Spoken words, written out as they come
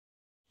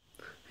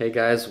Hey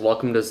guys,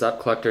 welcome to Zep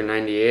Collector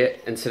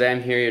 98, and today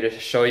I'm here to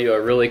show you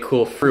a really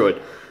cool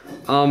fruit.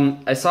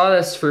 I saw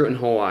this fruit in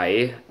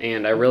Hawaii,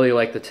 and I really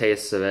liked the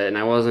taste of it, and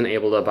I wasn't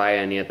able to buy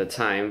any at the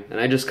time, and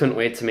I just couldn't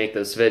wait to make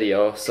this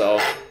video, so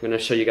I'm going to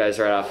show you guys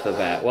right off the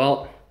bat.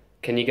 Well,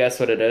 can you guess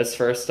what it is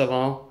first of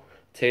all?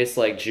 It tastes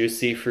like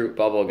juicy fruit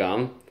bubble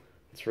gum.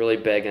 It's really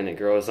big and it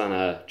grows on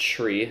a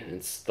tree.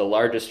 It's the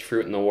largest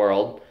fruit in the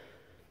world.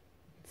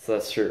 It's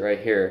this fruit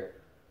right here.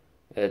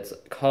 It's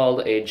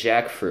called a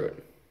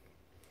jackfruit.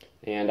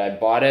 And I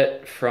bought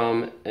it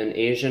from an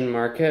Asian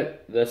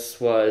market.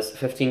 This was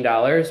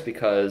 $15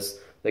 because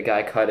the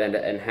guy cut it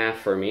in half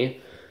for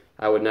me.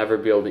 I would never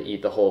be able to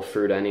eat the whole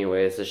fruit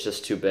anyways. It's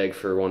just too big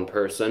for one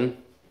person.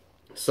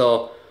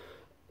 So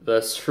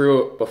this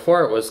fruit,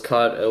 before it was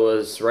cut, it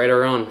was right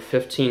around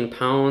 15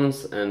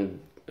 pounds and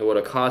it would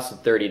have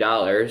costed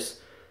 $30.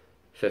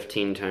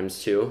 15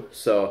 times 2.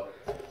 So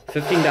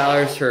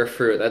 $15 for a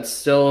fruit. That's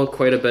still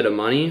quite a bit of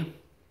money.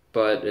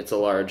 But it's a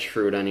large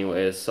fruit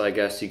anyways, so I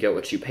guess you get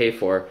what you pay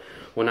for.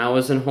 When I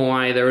was in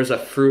Hawaii, there was a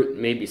fruit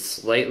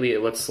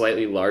it looked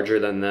slightly larger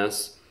than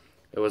this.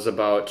 It was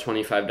about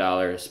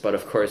 $25, but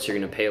of course you're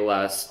going to pay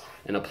less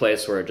in a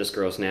place where it just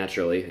grows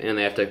naturally, and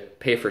they have to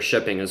pay for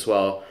shipping as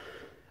well.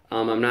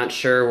 I'm not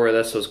sure where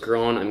this was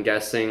grown. I'm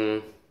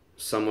guessing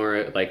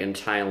somewhere like in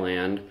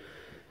Thailand,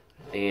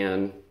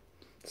 and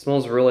it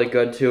smells really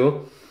good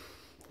too.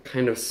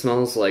 Kind of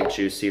smells like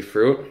juicy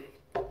fruit.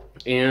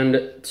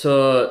 And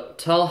to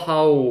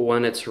tell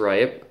when it's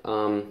ripe,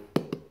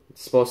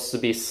 it's supposed to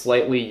be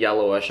slightly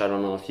yellowish. I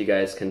don't know if you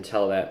guys can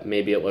tell that.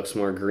 Maybe it looks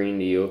more green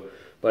to you.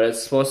 But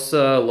it's supposed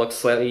to look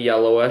slightly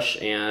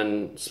yellowish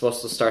and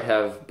supposed to start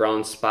have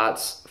brown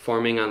spots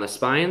forming on the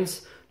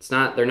spines.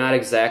 They're not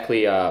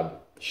exactly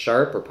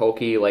sharp or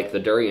pokey like the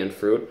durian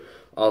fruit,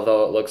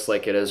 although it looks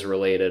like it is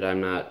related. I'm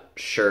not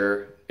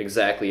sure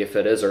exactly if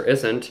it is or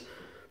isn't,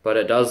 but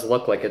it does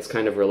look like it's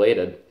kind of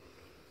related.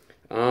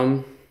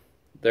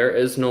 There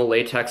is no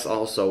latex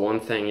also. One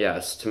thing,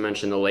 yes, to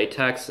mention the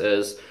latex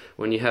is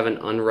when you have an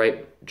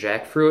unripe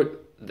jackfruit,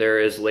 there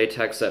is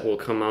latex that will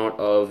come out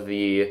of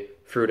the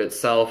fruit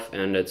itself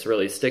and it's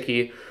really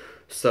sticky.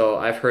 So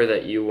I've heard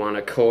that you want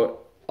to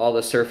coat all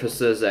the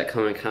surfaces that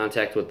come in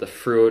contact with the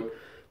fruit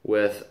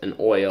with an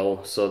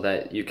oil so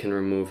that you can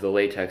remove the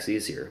latex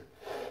easier.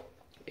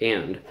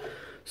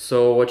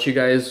 So what you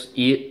guys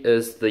eat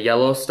is the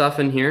yellow stuff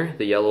in here,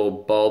 the yellow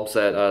bulbs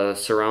that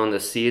surround the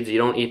seeds. You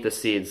don't eat the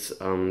seeds,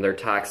 they're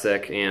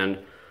toxic, and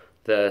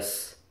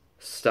this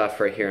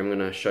stuff right here I'm going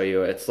to show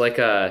you. It's like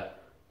a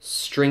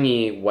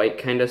stringy white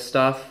kind of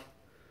stuff.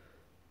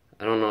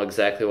 I don't know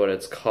exactly what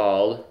it's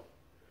called.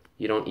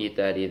 You don't eat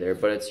that either,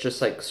 but it's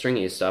just like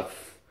stringy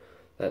stuff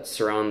that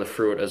surround the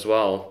fruit as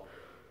well.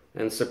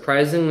 And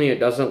surprisingly,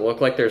 it doesn't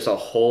look like there's a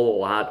whole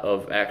lot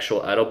of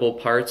actual edible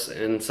parts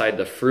inside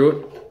the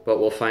fruit, but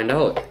we'll find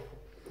out.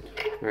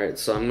 Alright,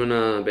 so I'm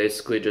gonna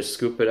basically just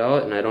scoop it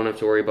out, and I don't have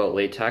to worry about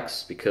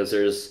latex because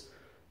there's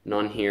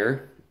none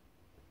here.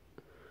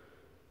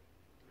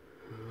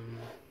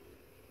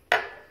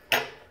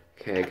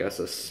 Okay, I guess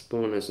a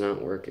spoon is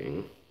not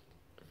working.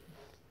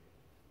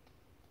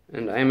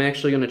 And I'm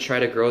actually gonna try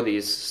to grow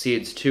these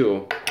seeds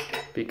too,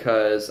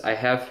 because I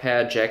have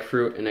had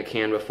jackfruit in a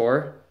can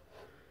before.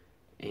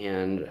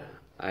 And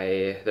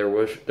there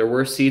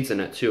were seeds in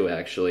it too,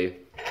 actually,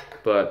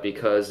 but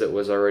because it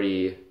was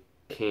already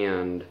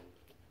canned,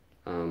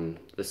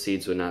 the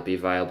seeds would not be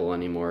viable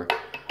anymore.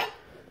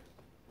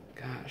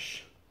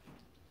 Gosh,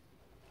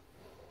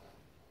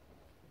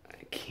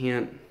 I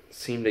can't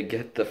seem to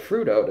get the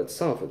fruit out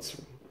itself.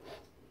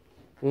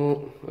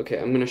 Well, okay,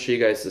 I'm gonna show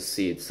you guys the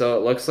seeds. So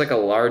it looks like a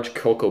large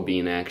cocoa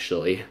bean,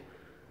 actually.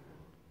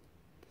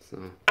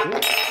 So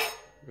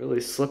really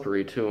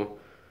slippery too.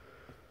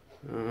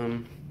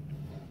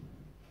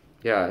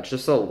 Yeah, it's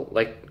just I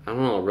don't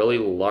know, a really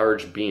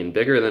large bean,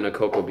 bigger than a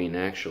cocoa bean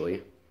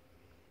actually.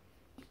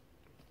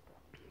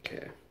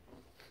 Okay,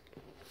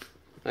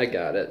 I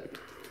got it,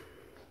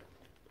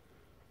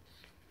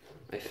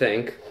 I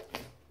think.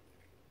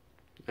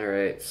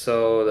 Alright,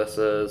 so this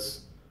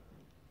is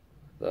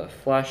the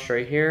flesh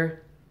right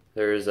here.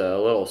 There's a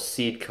little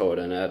seed coat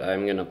in it.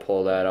 I'm gonna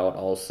pull that out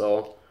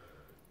also,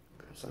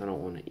 because I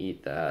don't want to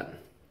eat that.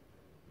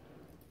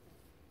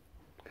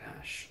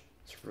 Gosh.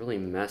 Really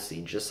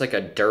messy, just like a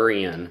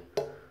durian.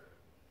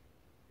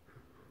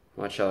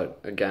 Watch out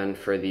again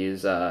for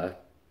these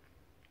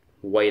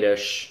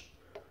whitish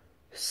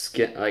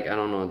skin, like I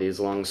don't know, these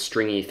long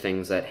stringy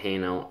things that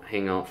hang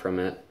out from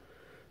it.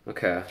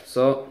 Okay,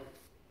 so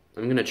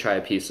I'm gonna try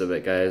a piece of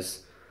it,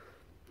 guys.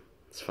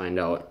 Let's find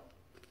out.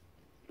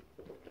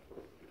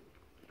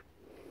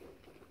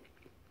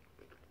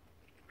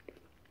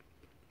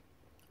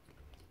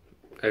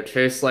 It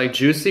tastes like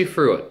juicy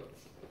fruit.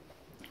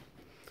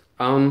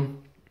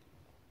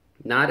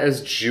 Not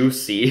as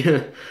juicy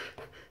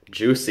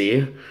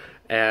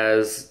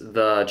as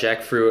the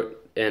jackfruit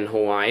in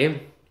Hawaii,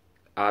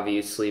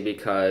 obviously,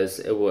 because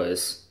it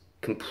was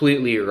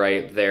completely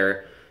ripe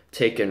there,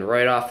 taken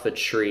right off the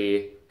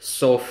tree,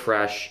 so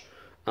fresh.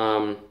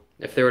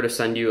 If they were to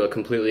send you a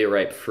completely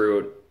ripe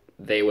fruit,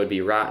 they would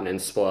be rotten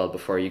and spoiled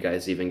before you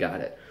guys even got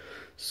it.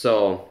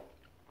 So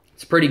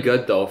it's pretty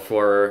good though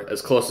for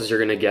as close as you're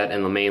gonna get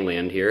in the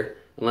mainland here,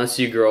 unless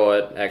you grow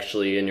it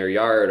actually in your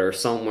yard or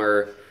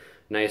somewhere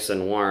nice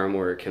and warm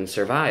where it can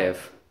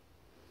survive.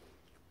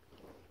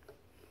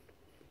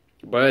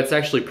 But it's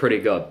actually pretty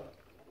good.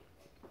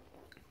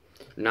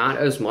 Not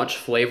as much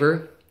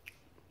flavor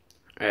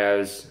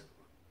as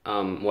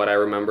what I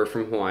remember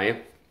from Hawaii,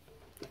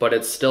 but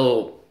it's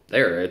still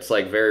there. It's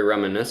like very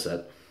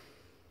reminiscent.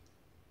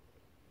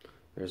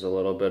 There's a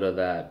little bit of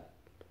that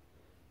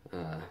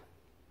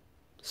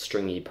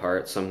stringy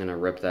part, so I'm gonna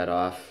rip that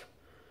off.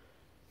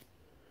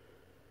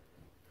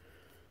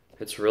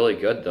 It's really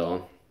good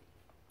though.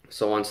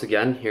 So once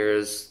again,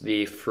 here's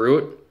the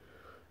fruit.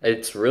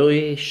 It's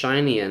really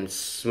shiny and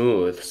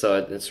smooth, so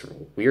it's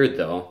weird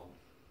though.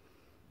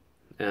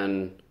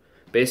 And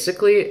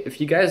basically, if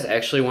you guys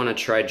actually want to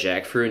try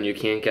jackfruit and you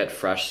can't get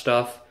fresh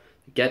stuff,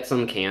 get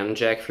some canned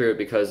jackfruit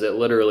because it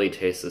literally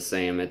tastes the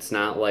same. It's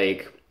not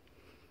like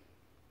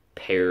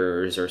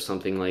pears or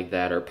something like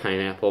that, or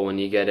pineapple when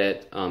you get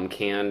it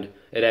canned.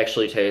 It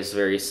actually tastes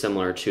very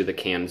similar to the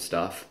canned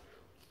stuff.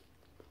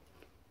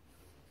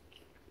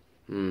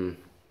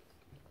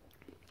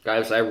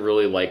 Guys, I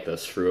really like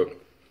this fruit.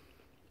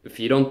 If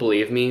you don't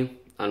believe me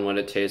on what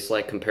it tastes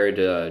like compared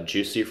to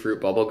juicy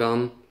fruit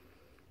bubblegum,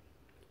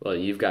 well,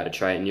 you've got to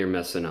try it and you're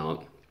missing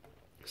out.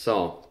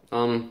 So,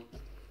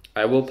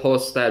 I will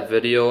post that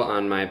video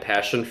on my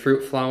passion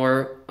fruit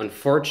flower.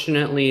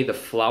 Unfortunately, the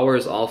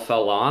flowers all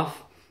fell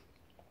off.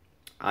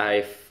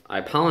 I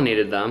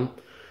pollinated them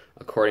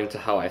according to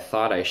how I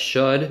thought I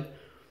should.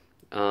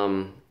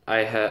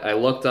 I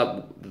looked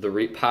up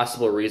the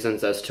possible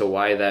reasons as to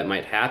why that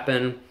might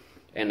happen,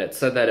 and it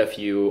said that if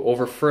you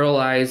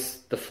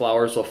over-fertilize, the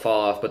flowers will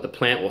fall off, but the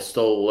plant will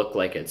still look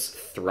like it's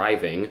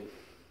thriving,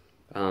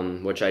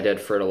 which I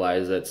did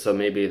fertilize it, so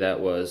maybe that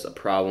was a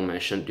problem. I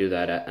shouldn't do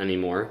that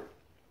anymore.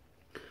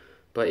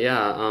 But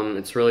yeah,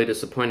 it's really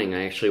disappointing.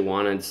 I actually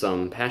wanted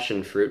some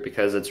passion fruit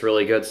because it's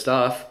really good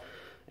stuff,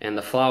 and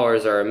the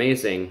flowers are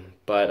amazing,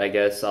 but I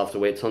guess I'll have to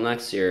wait till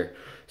next year.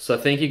 So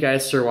thank you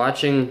guys for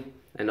watching,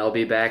 and I'll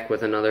be back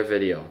with another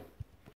video.